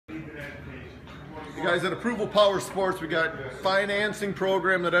You guys at Approval Power Sports, we got financing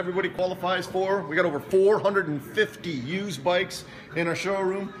program that everybody qualifies for. We got over 450 used bikes in our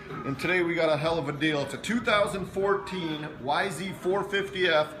showroom, and today we got a hell of a deal. It's a 2014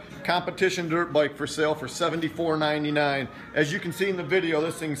 YZ450F competition dirt bike for sale for $74.99. As you can see in the video,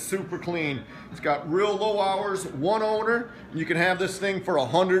 this thing's super clean. It's got real low hours, one owner, and you can have this thing for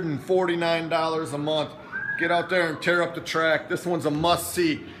 $149 a month. Get out there and tear up the track. This one's a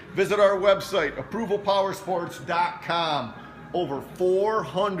must-see. Visit our website, approvalpowersports.com. Over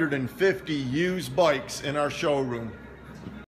 450 used bikes in our showroom.